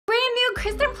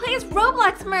Krystin Plays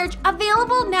Roblox merch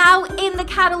available now in the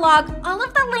catalog. All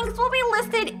of the links will be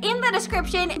listed in the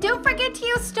description. Don't forget to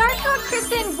use STARCODE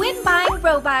KRYSTIN when buying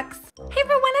Robux. Hey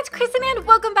everyone, it's Krystin and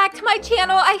welcome back to my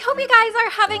channel. I hope you guys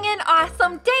are having an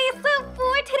awesome day. So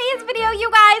for today's video, you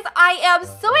guys, I am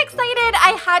so excited.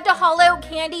 I had to haul out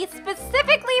candy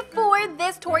specifically for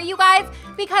this tour, you guys,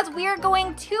 because we are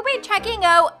going to be checking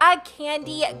out a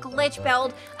candy glitch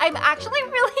build. I'm actually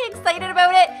really excited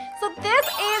about it. So this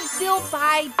is built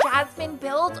by Jasmine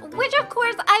Builds, which of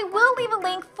course I will leave a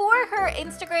link for her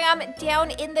Instagram down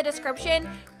in the description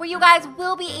where you guys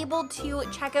will be able to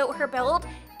check out her build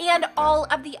and all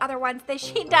of the other ones that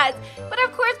she does. But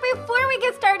of course, before we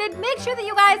get started, make sure that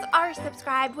you guys are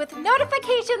subscribed with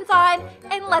notifications on,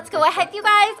 and let's go ahead, you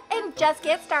guys, and just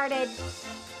get started.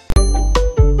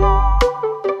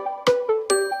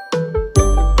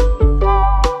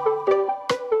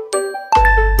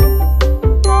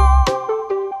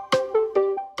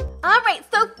 Alright,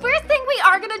 so first thing we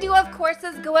are gonna do, of course,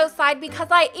 is go outside because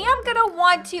I am gonna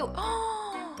want to...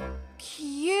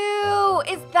 Cute!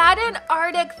 Is that an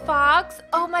Arctic fox?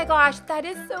 Oh my gosh, that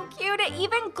is so cute. It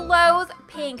even glows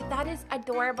pink. That is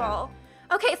adorable.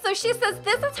 Okay, so she says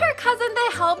this is her cousin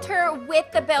that helped her with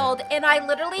the build, and I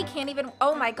literally can't even,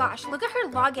 oh my gosh, look at her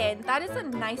login. That is a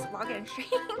nice login streak.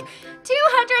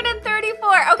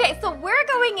 234. Okay, so we're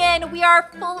going in. We are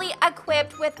fully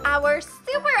equipped with our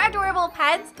super adorable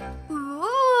pets.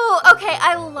 Ooh, okay,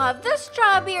 I love the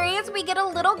strawberries. We get a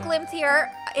little glimpse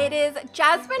here. It is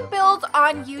Jasmine Builds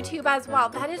on YouTube as well.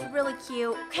 That is really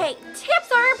cute. Okay,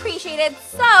 tips are appreciated.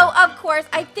 So, of course,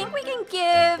 I think we can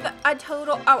give a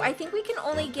total, I think we can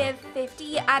only give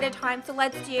 50 at a time. So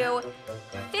let's do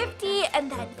 50 and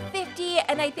then 50,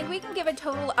 and I think we can give a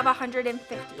total of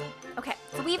 150. Okay,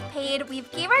 so we've paid,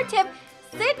 we've gave our tip.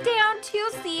 Sit down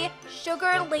to see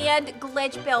Sugarland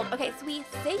glitch build. Okay, so we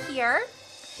sit here.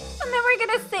 And then we're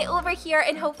gonna sit over here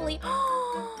and hopefully,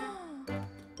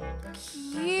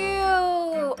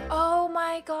 cute. Oh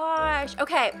my gosh.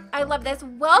 Okay, I love this.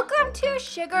 Welcome to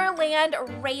Sugarland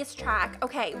Racetrack.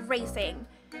 Okay, racing.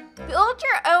 Build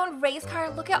your own race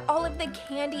car. Look at all of the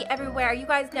candy everywhere. You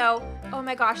guys know, oh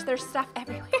my gosh, there's stuff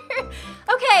everywhere.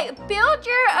 Okay, build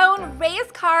your own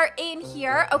race car in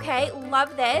here. Okay,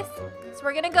 love this. So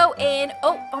we're gonna go in.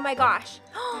 Oh my gosh.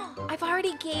 I've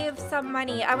already gave some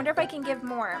money. I wonder if I can give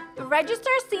more. The register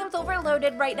seems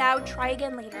overloaded right now. Try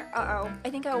again later. Uh-oh, I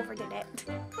think I overdid it.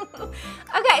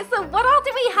 Okay, so what all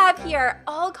do we have here?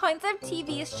 All kinds of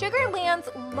TVs. Sugarland's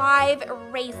live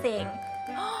racing.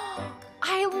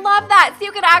 I love that. So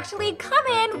you can actually come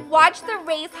in, watch the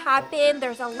race happen.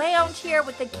 There's a lounge here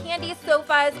with the candy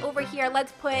sofas over here.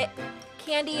 Let's put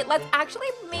candy. Let's actually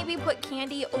maybe put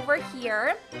candy over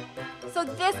here. So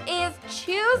this is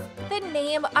choose the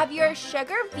name of your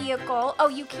sugar vehicle. Oh,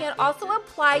 you can also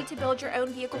apply to build your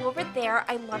own vehicle over there.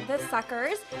 I love the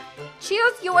suckers.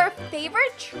 Choose your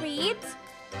favorite treat.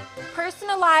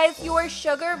 Personalize your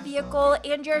sugar vehicle,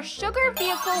 and your sugar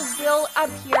vehicle will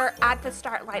appear at the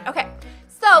start line. Okay,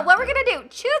 so what we're gonna do,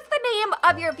 choose the name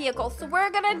of your vehicle. So we're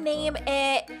gonna name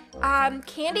it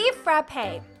Candy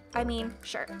Frappe. I mean,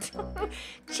 sure.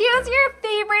 Choose your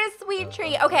favorite sweet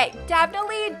treat. Okay,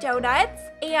 definitely donuts,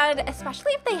 and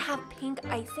especially if they have pink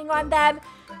icing on them.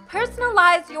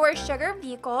 Personalize your sugar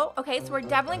vehicle. Okay, so we're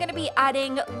definitely going to be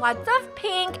adding lots of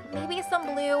pink, maybe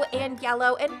some blue and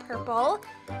yellow and purple.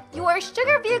 Your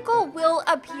sugar vehicle will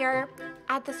appear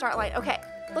at the start line. Okay,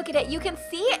 look at it. You can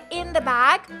see in the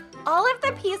back all of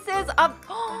the pieces of...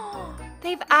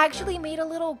 they've actually made a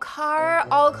little car,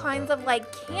 all kinds of like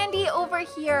candy over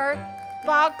here,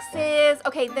 boxes.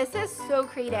 Okay, this is so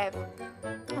creative.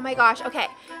 Oh my gosh, okay.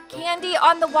 Candy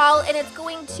on the wall, and it's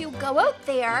going to go out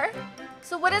there.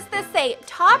 So what does this say?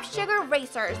 Top Sugar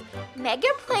Racers.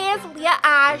 Megan Plays, Leah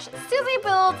Ash, Susie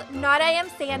Builds, Not I Am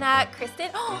Santa,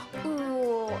 Krystin.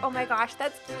 Ooh, oh my gosh,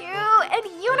 that's cute.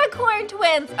 And Unicorn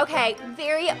Twins. Okay,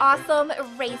 very awesome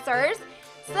racers.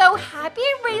 So happy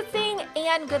racing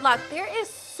and good luck. There is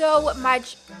so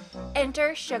much.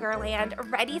 Enter Sugarland.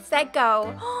 Ready, set,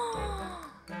 go.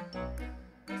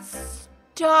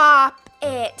 Stop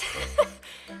it.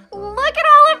 Look at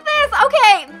all of this.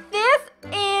 Okay, this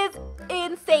is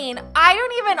insane. I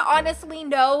don't even honestly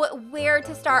know where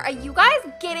to start. Are you guys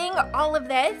getting all of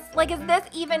this? Like, is this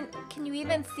even, can you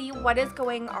even see what is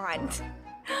going on?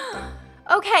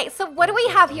 Okay, so what do we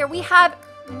have here? We have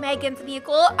Megan's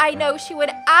vehicle. I know she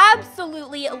would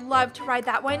absolutely love to ride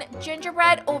that one.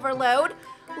 Gingerbread Overload.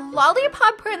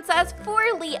 Lollipop Princess for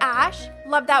Lee Ash.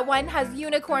 Love that one. Has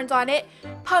unicorns on it.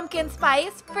 Pumpkin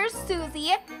Spice for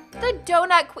Susie. The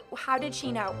Donut Queen. How did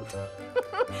she know?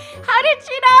 How did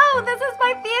she know? This is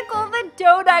my vehicle, the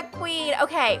Donut Queen.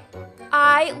 Okay.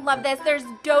 I love this. There's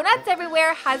donuts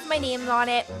everywhere. Has my name on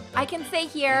it. I can say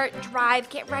here, drive,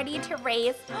 get ready to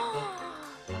race.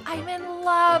 I'm in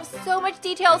love. So much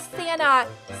detail. Santa.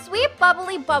 Sweet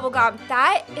bubbly bubblegum.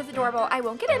 That is adorable. I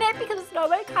won't get in it because it's not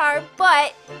my car,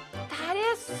 but that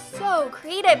is so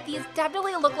creative. These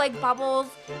definitely look like bubbles.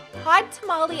 Hot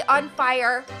tamale on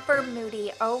fire for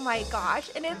Moody. Oh my gosh.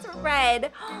 And it's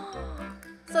red.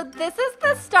 So this is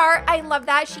the start. I love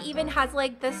that. She even has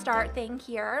like the start thing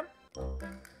here.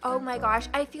 Oh my gosh,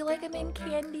 I feel like I'm in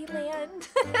Candyland.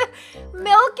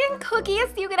 Milk and cookies.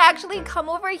 You can actually come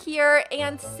over here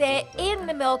and sit in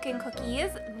the milk and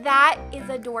cookies. That is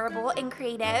adorable and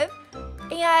creative.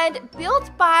 And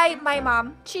built by my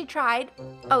mom. She tried.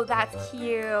 Oh, that's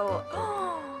cute.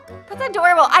 That's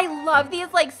adorable. I love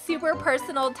these like super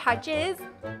personal touches.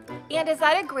 And is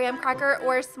that a graham cracker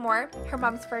or a s'more? Her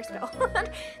mom's first bill.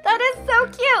 That is so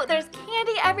cute. There's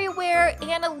candy everywhere.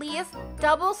 Annalise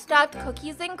double stuffed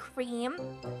cookies and cream.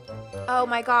 Oh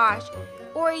my gosh.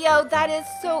 Oreo, that is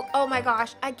so, oh my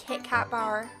gosh, a Kit Kat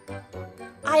bar.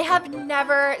 I have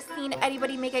never seen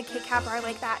anybody make a Kit Kat bar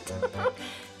like that.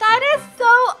 That is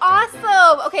so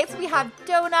awesome. Okay, so we have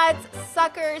donuts,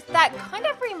 suckers. That kind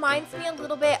of reminds me a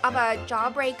little bit of a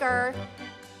Jawbreaker.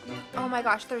 Oh my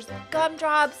gosh, there's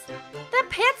gumdrops. The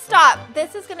pit stop.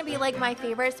 This is gonna be like my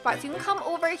favorite spot. So you can come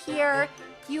over here.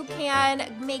 You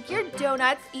can make your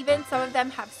donuts. Even some of them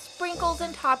have sprinkles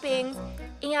and toppings.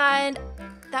 And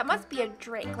that must be a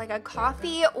drink, like a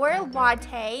coffee or a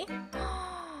latte.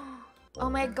 Oh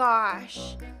my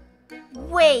gosh.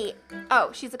 Wait.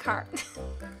 Oh, she's a car.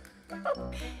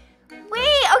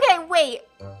 Wait, okay, wait.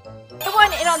 I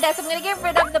want in on this. I'm gonna get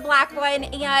rid of the black one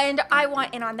and I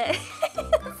want in on this.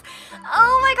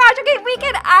 Oh my gosh, okay, we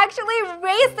can actually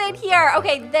race it here.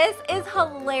 Okay, this is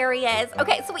hilarious.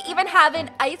 Okay, so we even have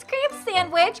an ice cream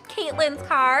sandwich, Caitlin's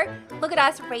car. Look at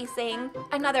us racing.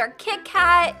 Another Kit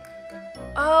Kat.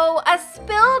 Oh, a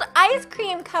spilled ice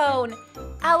cream cone.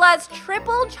 Ella's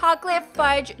triple chocolate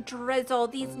fudge drizzle.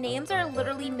 These names are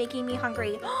literally making me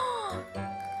hungry.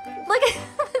 Look at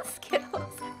the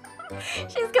Skittles.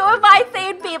 She's going by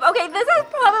saying beep. Okay, this is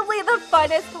probably the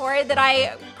funnest tour that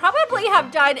I probably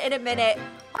have done in a minute.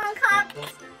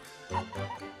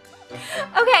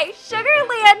 Okay,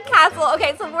 Sugarland Castle.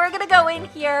 Okay, so we're gonna go in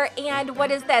here and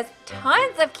what is this?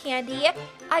 Tons of candy.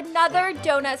 Another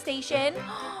donut station.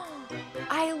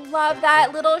 I love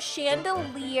that little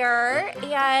chandelier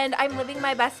and I'm living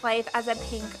my best life as a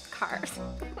pink car.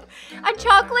 A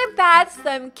chocolate bath,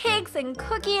 some cakes and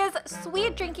cookies,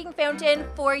 sweet drinking fountain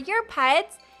for your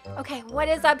pets. Okay, what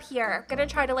is up here? I'm gonna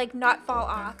try to like not fall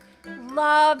off.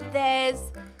 Love this.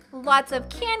 Lots of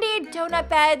candy, donut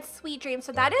bed, sweet dreams.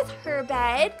 So that is her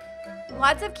bed.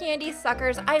 Lots of candy,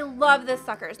 suckers. I love the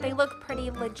suckers. They look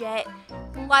pretty legit.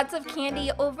 Lots of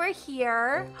candy over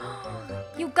here.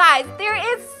 You guys, there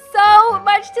is so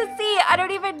much to see. I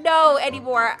don't even know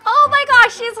anymore. Oh my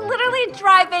gosh, she's literally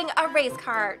driving a race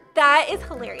car. That is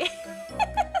hilarious.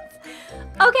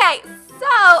 Okay, so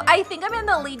I think I'm in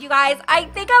the lead, you guys. I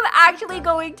think I'm actually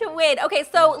going to win. Okay,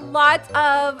 so lots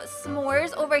of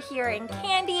s'mores over here and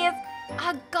candies.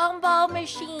 A gumball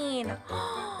machine.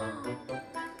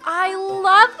 I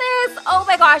love this. Oh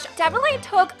my gosh. Definitely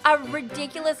took a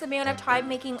ridiculous amount of time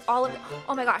making all of it.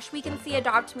 Oh my gosh. We can see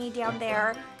Adopt Me down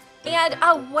there. And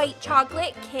a white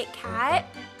chocolate Kit Kat.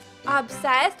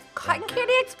 Obsessed. Cotton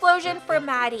candy explosion for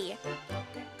Maddie.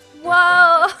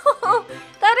 Whoa.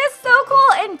 That is so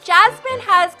cool. And Jasmine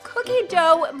has cookie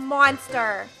dough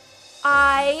monster.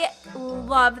 I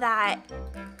love that.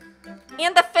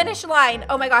 And the finish line.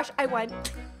 Oh my gosh. I won.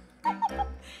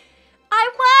 I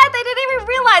won! I didn't even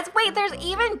realize. Wait, there's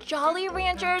even Jolly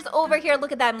Ranchers over here.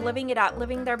 Look at them living it up,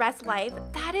 living their best life.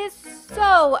 That is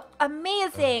so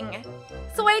amazing.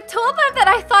 So I told them that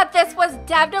I thought this was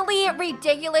definitely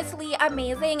ridiculously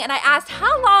amazing. And I asked,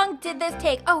 how long did this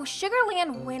take? Oh,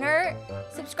 Sugarland winner.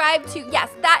 Subscribe to, yes,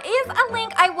 that is a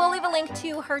link. I will leave a link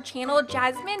to her channel,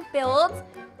 Jasmine Builds.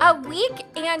 A week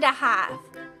and a half.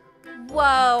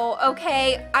 Whoa,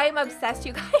 okay, I'm obsessed,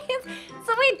 you guys.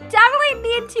 So we definitely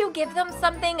need to give them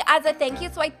something as a thank you.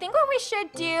 So I think what we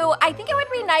should do, I think it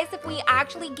would be nice if we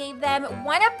actually gave them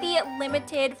one of the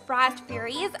limited Frost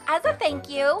Furies as a thank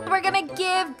you. We're gonna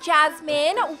give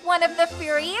Jasmine one of the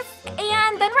Furies,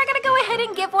 and then we're gonna go ahead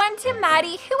and give one to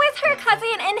Maddie, who is her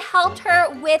cousin and helped her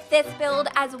with this build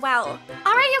as well.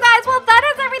 All right, you guys, well,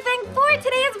 that is everything for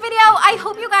today's video. I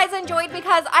hope you guys enjoyed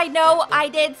because I know I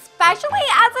did, especially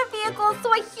as a vehicle.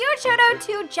 So a huge shout out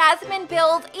to Jasmine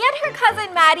Build and her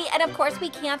cousin Maddie, and of course we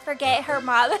can't forget her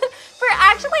mom for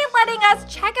actually letting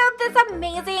us check out this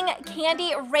amazing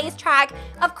candy racetrack.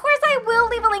 Of course, I will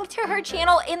leave a link to her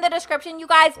channel in the description. You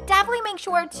guys definitely make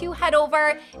sure to head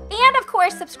over and of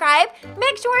course subscribe.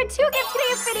 Make sure to give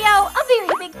today's video a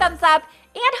very big thumbs up,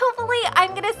 and hopefully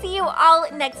I'm gonna see you all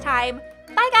next time.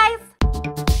 Bye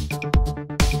guys.